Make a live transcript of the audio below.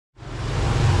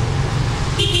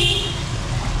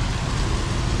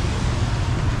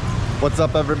What's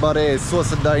up, everybody? Xin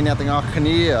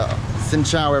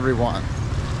chào, everyone.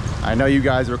 I know you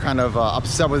guys were kind of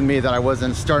upset with me that I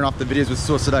wasn't starting off the videos with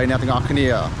Suicide Nothing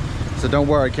Akania. So don't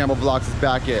worry, Cambo Vlogs is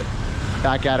back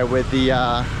at it with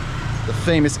the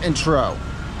famous intro.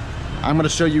 I'm gonna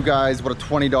show you guys what a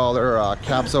 $20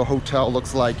 Capsule hotel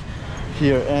looks like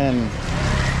here in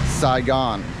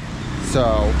Saigon.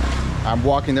 So I'm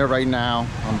walking there right now.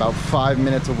 I'm about 5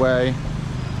 minutes away.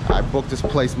 I booked this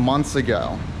place months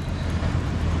ago.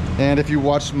 And if you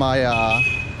watched my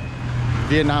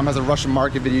Vietnam has a Russian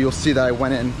market video, you'll see that I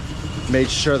went in, made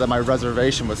sure that my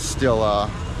reservation was still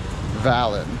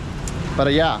valid.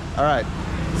 But yeah, all right.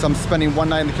 So I'm spending one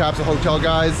night in the Capsule Hotel,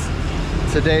 guys.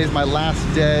 Today is my last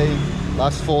day,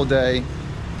 last full day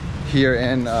here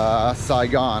in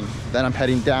Saigon. Then I'm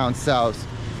heading down south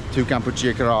to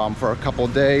Cambo for a couple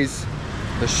of days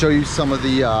to show you some of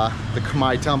the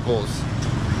Khmer temples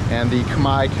and the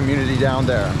Khmer community down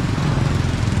there.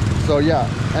 So yeah,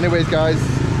 anyways guys,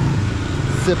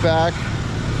 sit back,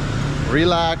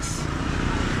 relax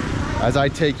as I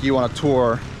take you on a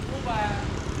tour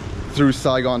through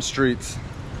Saigon streets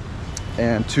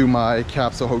and to my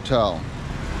Capsule Hotel.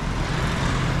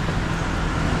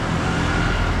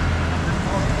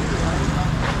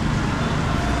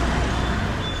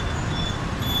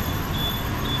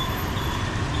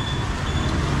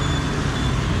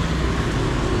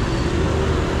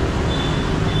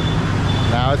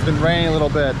 Now it's been raining a little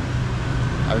bit.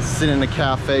 I was sitting in a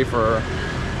cafe for,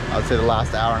 I would say, the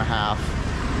last hour and a half.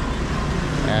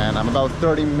 And I'm about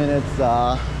 30 minutes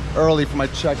early for my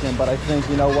check-in, but I think,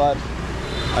 you know what?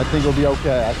 I think it'll be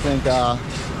okay. I think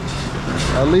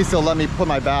at least they'll let me put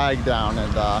my bag down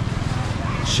and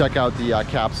check out the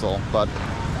capsule. But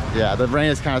yeah, the rain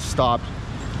has kind of stopped.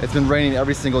 It's been raining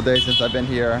every single day since I've been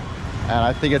here. And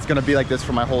I think it's gonna be like this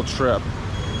for my whole trip.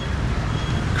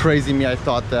 Crazy me, I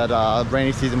thought that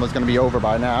rainy season was gonna be over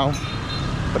by now,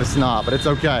 but it's not, but it's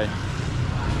okay.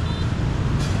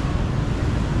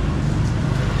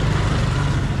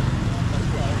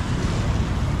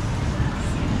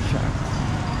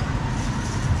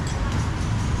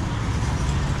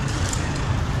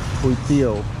 Hoi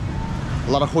Tio. A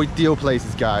lot of Hoi Tio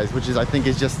places, guys, which is, I think,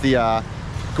 is just the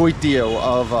Goi Tio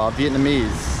of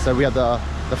Vietnamese. So we have the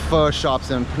pho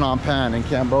shops in Phnom Penh in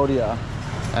Cambodia.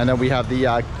 And then we have the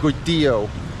Goi Tio,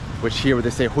 which here they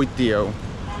say Hoi Tio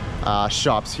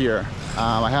shops here.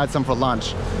 I had some for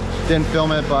lunch. Didn't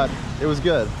film it, but it was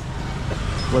good.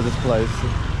 Where's this place?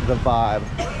 The Vibe.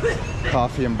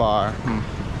 Coffee and bar.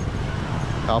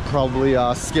 I'll probably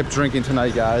skip drinking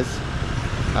tonight, guys.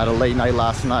 I had a late night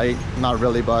last night. Not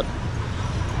really, but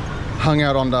hung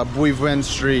out on the Bui Vuen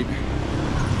Street.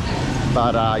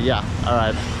 But yeah, all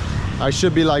right. I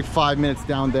should be like 5 minutes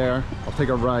down there. I'll take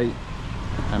a right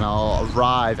and I'll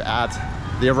arrive at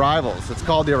the Arrivals. It's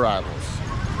called the Arrivals.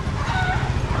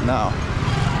 Now,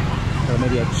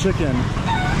 maybe a chicken.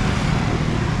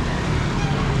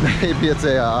 Maybe it's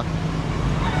a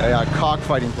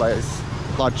cockfighting place.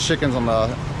 A lot of chickens on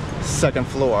the second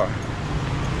floor.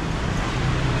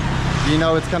 You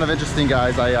know, it's kind of interesting,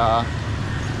 guys. I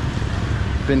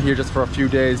been here just for a few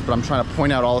days, but I'm trying to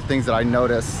point out all the things that I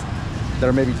notice that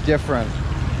are maybe different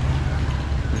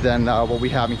than what we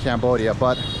have in Cambodia,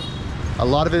 but a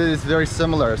lot of it is very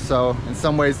similar. So in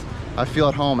some ways, I feel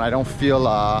at home. I don't feel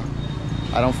a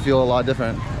lot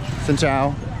different. Xin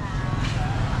chào.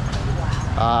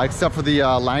 Except for the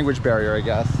language barrier, I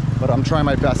guess. But I'm trying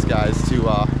my best, guys, to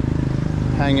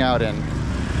hang out and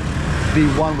be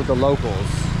one with the locals.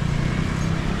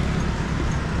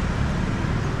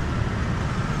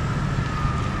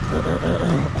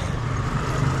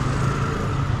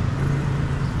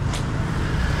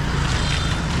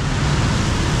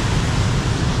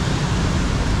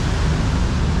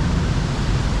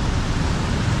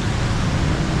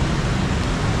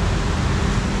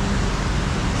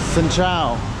 Xin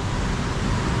chào.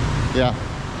 Yeah,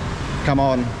 come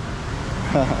on.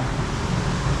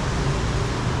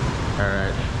 All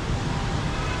right,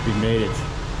 we made it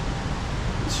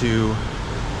to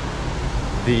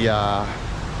the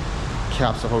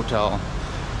Capsule Hotel.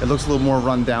 It looks a little more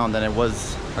run down than it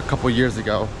was a couple years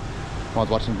ago when I was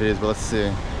watching videos, but let's see.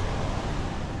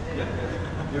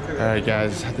 All right,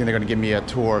 guys, I think they're gonna give me a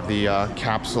tour of the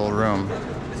capsule room.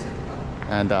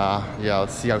 And yeah,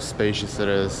 let's see how spacious it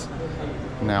is.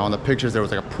 Now on the pictures there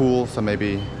was like a pool, so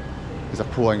maybe there's a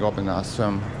pool I can go up and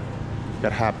swim.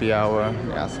 Got happy hour. Let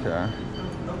me ask her.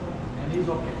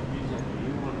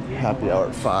 Happy hour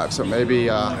at 5, so maybe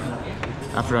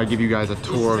after I give you guys a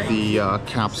tour of the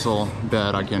capsule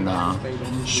bed, I can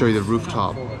show you the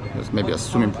rooftop. There's maybe a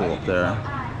swimming pool up there.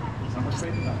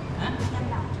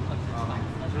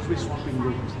 we're swapping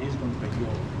rooms, he's going to pay your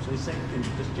room. So he said you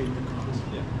can just change the cars.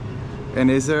 Yeah. And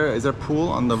is there a pool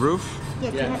on the roof?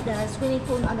 Yeah, we have the swimming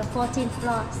pool on the 14th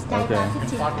floor, Saigon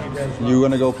 15th floor. You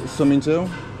gonna go swimming too?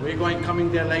 We're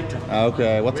coming there later.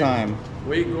 Okay, what time?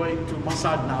 We're going to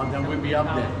massage now, then we'll be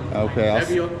up there. Okay.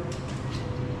 Have your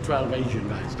 12 Asian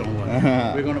guys, don't worry.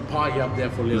 We're going to party up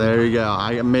there for a little There while. you go.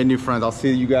 I made new friends. I'll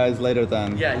see you guys later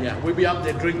then. Yeah. We'll be up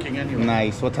there drinking anyway.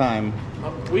 Nice. What time?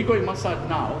 We're going massage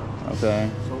now. Okay.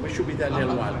 So we should be there a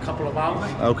little while, a couple of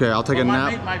hours. Okay, I'll take a My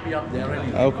nap. mate might be up there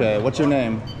anyway. Okay, what's your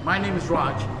name? My name is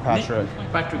Raj. Patrick.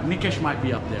 Patrick. Nikesh might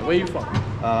be up there. Where are you from?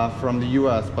 From the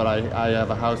US, but I have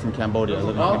a house in Cambodia. I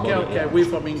live in Cambodia. Okay. We're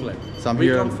from England. So I'm we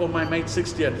here. come for my mate's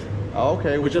 60th. Oh,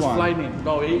 okay, We're which just one? flying in.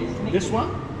 No, this one,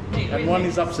 and one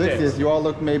is upstairs. 60s, you all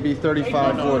look maybe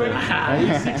 35, 40.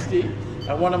 He's 60,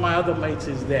 and one of my other mates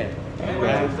is there. And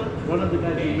one of the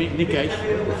guys we meet,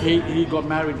 Nikesh, he got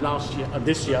married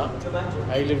this year.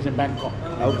 He lives in Bangkok.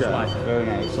 Okay, very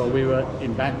nice. So we were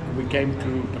in Bangkok. We came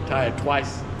to Pattaya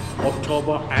twice,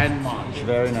 October and March.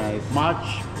 Very nice.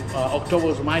 October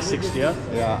was my 60th.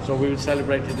 Yeah. So we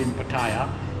celebrated in Pattaya.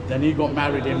 Then he got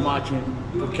married in March in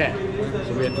Phuket.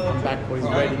 So we had to come back for his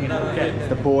wedding in Phuket.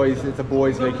 It's a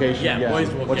boys' vacation. Yeah, boys'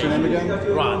 vacation. What's your name again?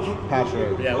 Raj.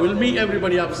 Patrick. Yeah, we'll meet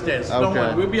everybody upstairs. Don't Okay.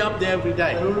 worry, we'll be up there every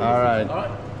day. All right. All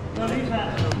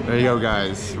right. There you go,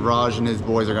 guys. Raj and his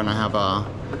boys are gonna have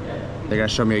they're gonna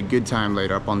show me a good time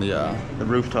later up on the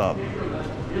rooftop.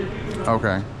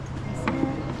 Okay.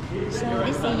 So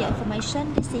this is your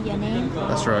information, this is your name.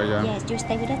 That's right, yeah. Yes, you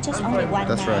stay with us just only one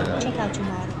That's night. right, yeah. Check out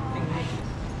tomorrow.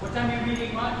 What time are you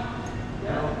meeting, Mark?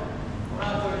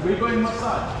 We're going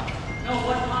massage. No,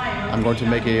 what time? I'm going to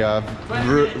make a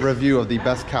review of the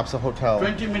best capsule hotel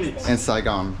 20 minutes. in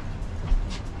Saigon.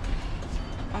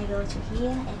 I go to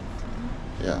here and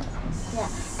Yeah.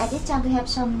 at this time we have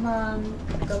some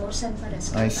promotion for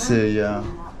the I see, yeah.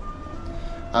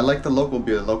 I like the local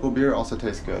beer. The local beer also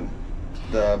tastes good.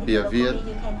 The Bia Viet.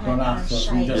 Don't ask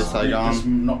us. We just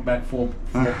knocked back four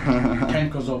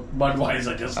tankers of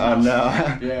Budweiser just now. Oh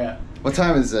no. Yeah. What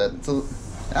time is it?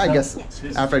 I guess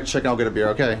after I check, I'll get a beer.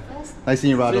 Okay. Nice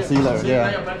seeing you, Rod. I'll see you later.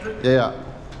 Yeah. Yeah.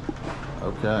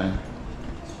 Okay.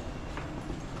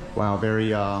 Wow, very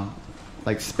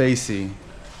like spacey.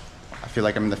 I feel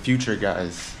like I'm in the future,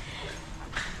 guys.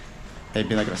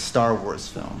 Maybe like a Star Wars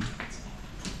film.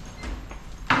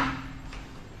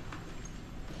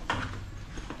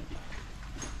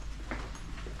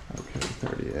 Okay,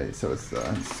 38. So it's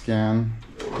scan.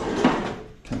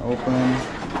 Can open.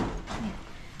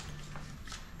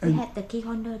 We have the key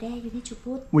holder there. You need to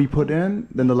put. We put in,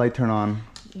 then the light turn on.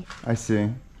 Yes. I see.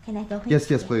 Can I go? Yes,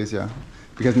 please, yeah.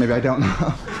 Because maybe I don't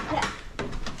know. Yeah.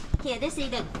 Here, this is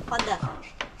the holder.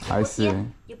 I see. Here,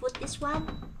 you put this one.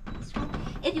 This one.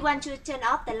 If you want to turn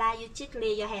off the light, you just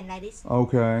lay your hand like this.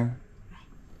 Okay.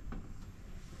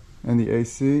 And the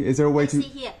AC? Is there a way AC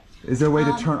here. Is there a way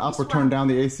to turn up or this turn one. down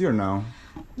the AC or no?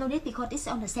 No need because it's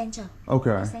on the center. Okay.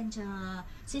 The center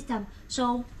system.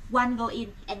 So one go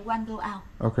in and one go out.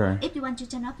 Okay. If you want to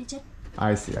turn off, you just.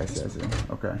 I see.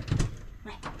 Okay.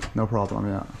 Right. No problem,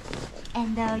 yeah.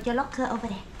 And your locker over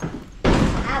there.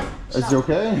 Is it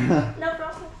okay? No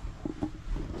problem.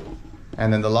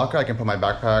 And then the locker, I can put my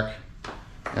backpack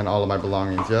and all of my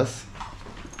belongings, yes?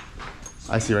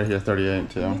 I see right here, 38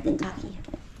 too. The card here.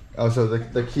 Oh, so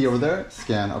the key over there?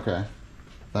 Scan, okay.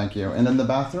 Thank you. And then the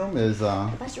bathroom is...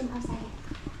 Bathroom outside.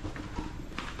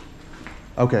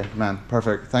 Okay, man,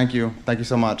 perfect. Thank you. Thank you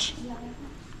so much.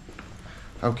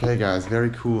 Okay, guys, very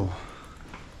cool.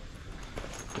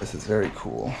 This is very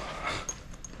cool.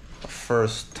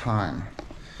 First time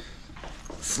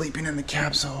sleeping in the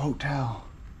Capsule hotel.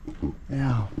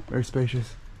 Yeah, very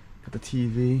spacious. Got the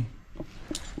TV.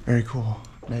 Very cool.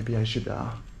 Maybe I should,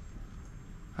 I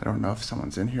don't know if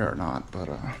someone's in here or not, but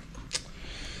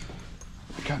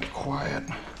kind of quiet.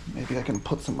 Maybe I can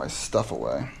put some of my stuff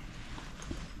away.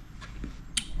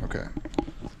 Okay.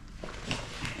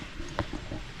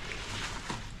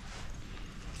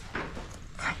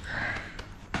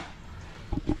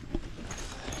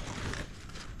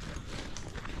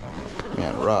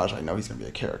 Man, Raj, I know he's gonna be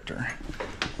a character.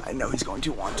 I know he's going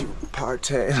to want to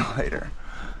partay later.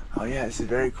 Oh yeah, this is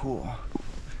very cool.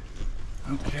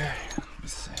 Okay, let me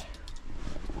see.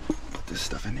 Put this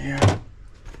stuff in here.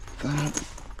 That.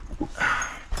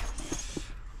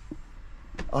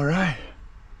 All right.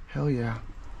 Hell yeah.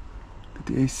 Got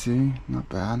the AC, not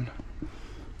bad.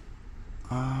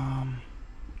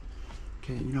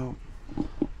 Okay, you know,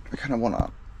 I kind of want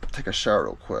to take a shower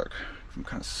real quick. I'm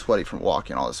kind of sweaty from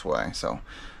walking all this way, so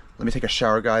let me take a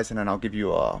shower, guys, and then I'll give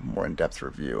you a more in-depth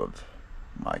review of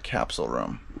my capsule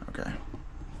room. Okay.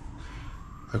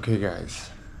 Okay guys,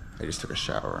 I just took a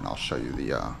shower and I'll show you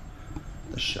the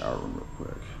shower room real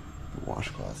quick. The wash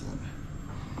closet.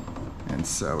 And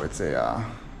so it's like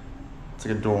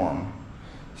a dorm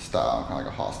style, kind of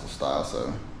like a hostel style.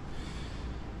 So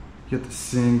you get the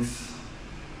sinks,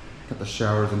 got the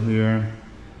showers in here,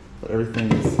 but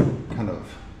everything is kind of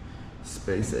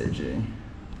space agey.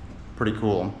 Pretty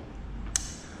cool.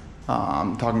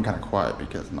 I'm talking kind of quiet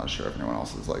because I'm not sure if anyone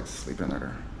else is like sleeping in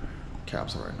their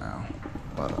capsule right now.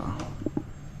 But right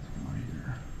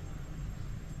here.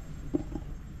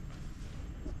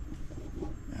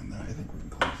 And then I think we can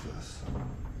close this.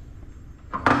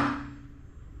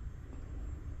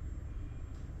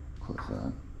 Close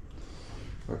that.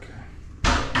 Okay.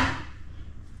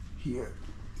 Here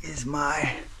is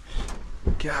my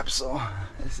capsule.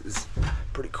 This is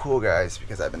pretty cool, guys,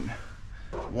 because I've been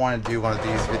wanting to do one of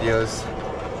these videos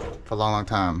for a long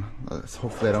time.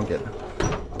 Hopefully I don't get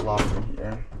locked in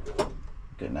here.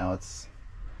 Okay, now it's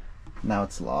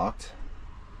locked.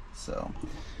 So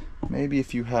maybe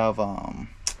if you have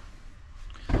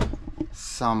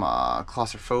some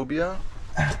claustrophobia,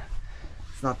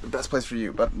 it's not the best place for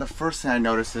you. But the first thing I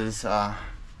notice is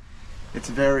it's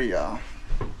very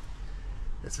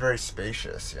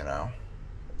spacious, you know,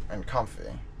 and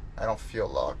comfy. I don't feel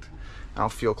locked. I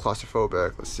don't feel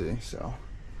claustrophobic. Let's see. So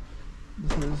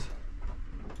this is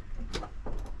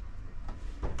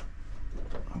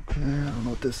okay. I don't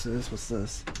know what this is. What's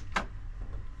this?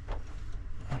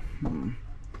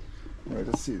 Alright,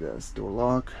 let's see this. Door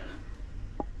lock.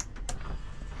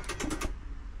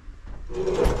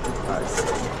 I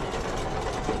see.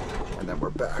 And then we're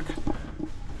back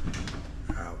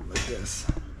out like this.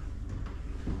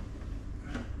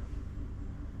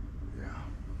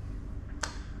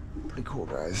 Pretty cool,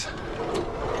 guys.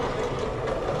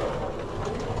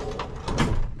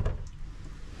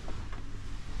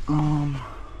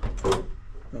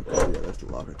 Okay, yeah, that's the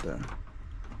lock right there.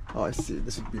 Oh, I see.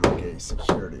 This would be like a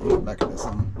security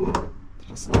mechanism.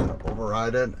 Just kind of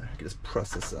override it. I can just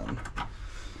press this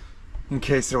in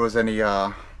case there was any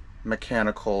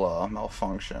mechanical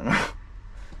malfunction.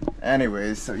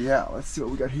 Anyways, so yeah, let's see what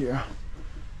we got here.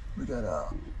 We got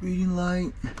a reading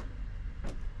light.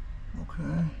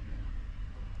 Okay.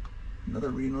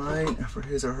 Another reading light for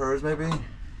his or hers, maybe.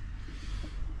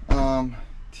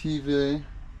 TV.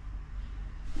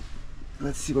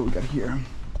 Let's see what we got here.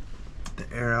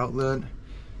 The air outlet.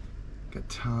 Got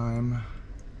time.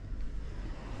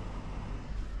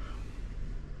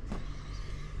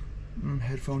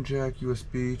 Headphone jack,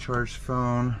 USB, charged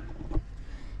phone.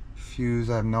 Fuse,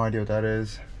 I have no idea what that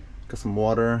is. Got some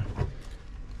water.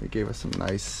 They gave us some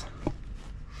nice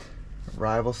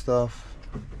arrival stuff.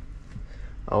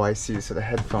 Oh, I see. So the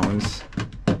headphones,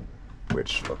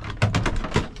 which look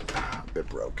a bit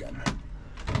broken.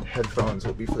 The headphones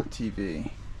will be for the TV.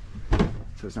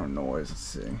 So there's no noise. Let's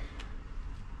see.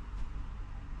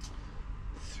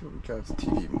 Let's see what we got. If the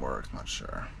TV even works. Not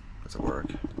sure. Does it work?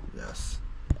 Yes,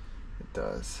 it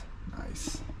does.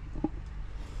 Nice.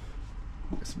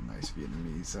 Got some nice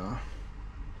Vietnamese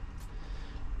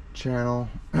channel.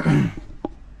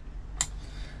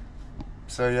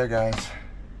 So yeah, guys.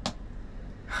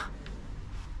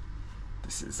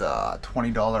 This is a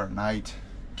 $20 a night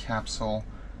capsule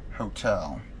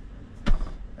hotel,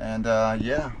 and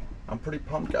yeah, I'm pretty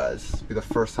pumped, guys. This will be the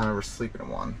first time I ever sleep in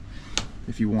one.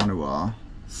 If you want to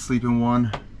sleep in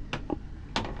one,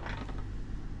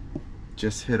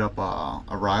 just hit up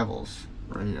arrivals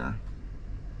right here.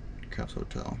 Capsule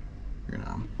hotel. You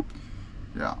know,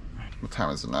 yeah. What time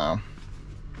is it now?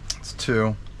 It's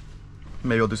 2.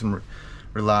 Maybe I'll do some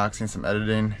relaxing, some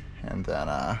editing, and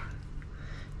then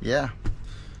yeah.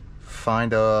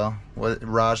 Find what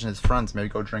Raj and his friends. Maybe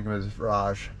go drink with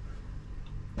Raj.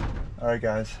 Alright,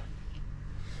 guys.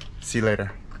 See you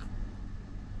later.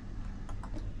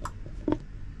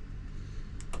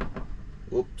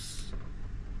 Whoops.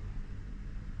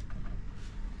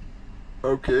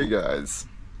 Okay, guys.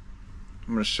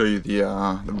 I'm gonna show you the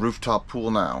rooftop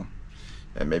pool now,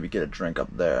 and maybe get a drink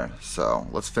up there. So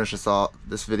let's finish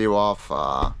this video off.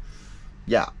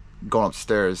 Yeah. Going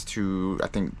upstairs to, I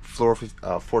think, floor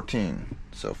 14.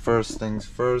 So first things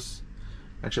first,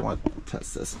 actually I want to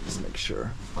test this, just make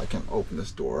sure I can open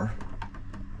this door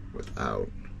without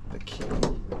the key.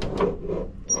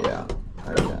 Yeah,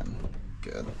 I can.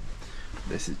 Good.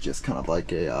 This is just kind of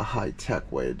like a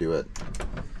high-tech way to do it.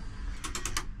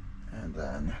 And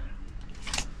then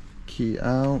key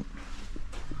out.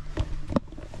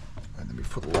 And then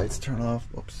before the lights turn off,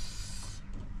 oops.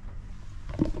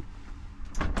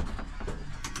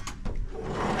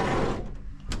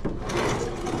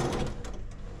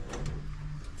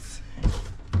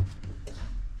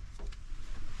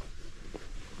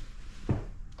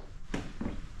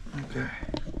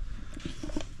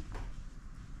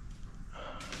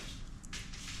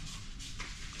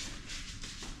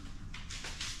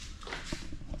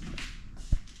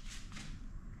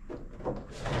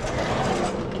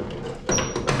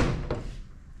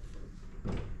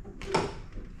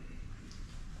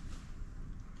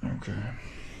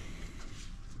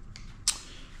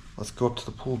 let's go up to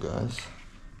the pool, guys.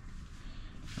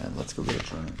 And let's go get a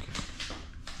drink.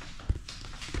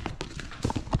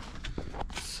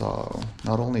 So,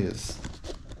 not only is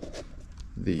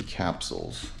the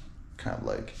capsules kind of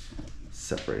like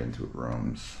separated into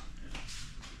rooms,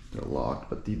 they're locked,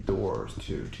 but the doors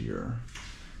to your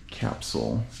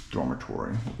capsule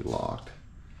dormitory will be locked.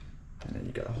 And then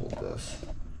you gotta hold this.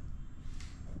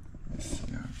 Let me see.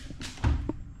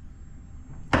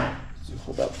 So you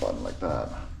hold that button like that.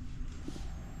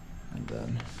 And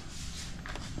then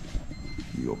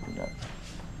you open it.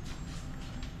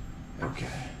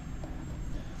 Okay.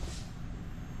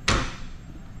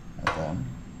 And then,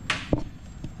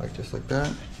 like just like that,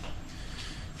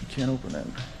 you can't open it.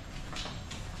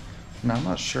 Now I'm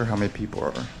not sure how many people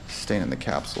are staying in the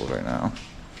capsule right now,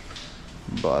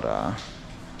 but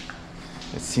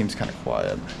it seems kind of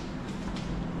quiet.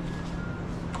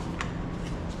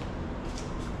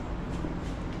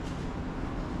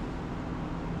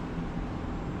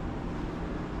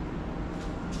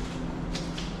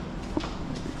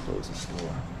 Maybe close this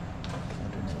door.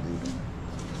 Can't do no leaving.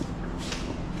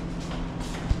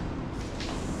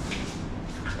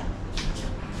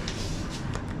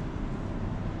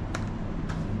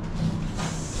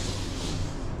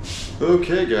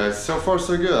 Okay guys, so far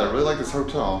so good. I really like this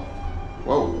hotel.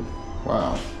 Whoa,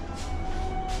 wow.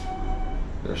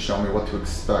 They're showing me what to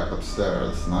expect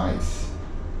upstairs. Nice.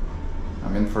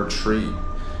 I'm in for a treat.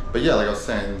 But yeah, like I was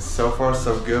saying, so far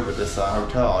so good with this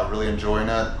hotel. I'm really enjoying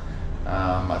it.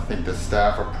 I think the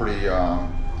staff are pretty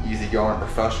easygoing and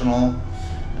professional,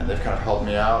 and they've kind of helped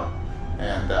me out.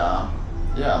 And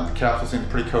yeah, the Capsule seems a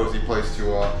pretty cozy place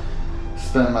to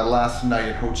spend my last night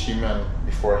in Ho Chi Minh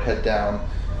before I head down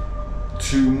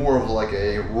to more of like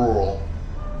a rural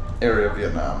area of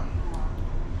Vietnam.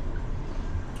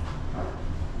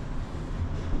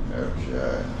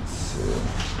 Okay, let's see.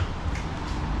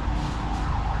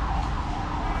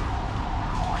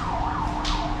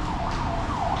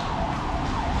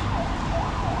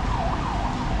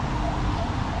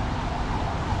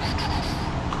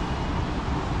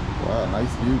 Wow,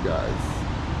 nice view, guys.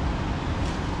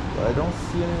 But I don't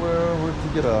see anywhere where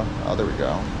to get a... Oh, there we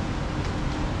go.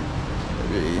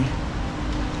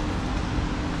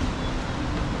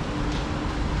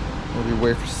 Maybe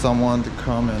wait for someone to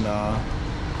come and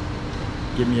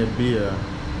give me a beer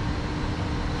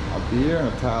and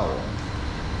a towel,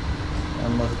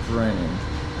 unless it's raining.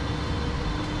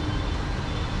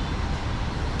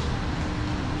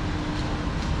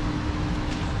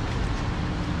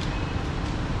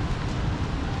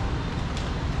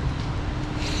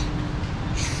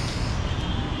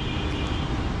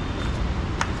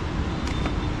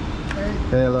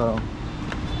 Hello.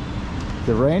 Is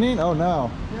it raining? Oh no.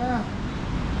 Yeah.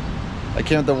 I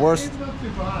came at the worst. It's not too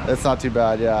bad. It's not too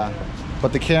bad, yeah.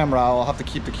 But the camera, I'll have to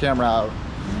keep the camera out.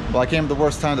 Well, I came at the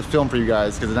worst time to film for you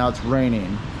guys because now it's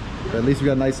raining. But at least we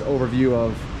got a nice overview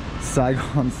of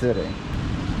Saigon City.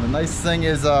 And the nice thing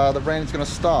is the rain is gonna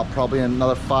stop probably in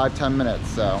another 5-10 minutes.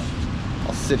 So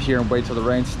I'll sit here and wait till the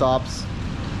rain stops,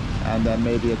 and then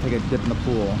maybe I'll take a dip in the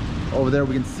pool. Over there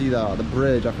we can see the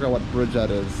bridge. I forgot what bridge that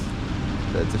is.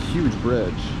 It's a huge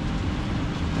bridge.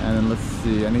 And then let's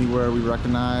see, anywhere we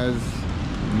recognize?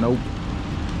 Nope.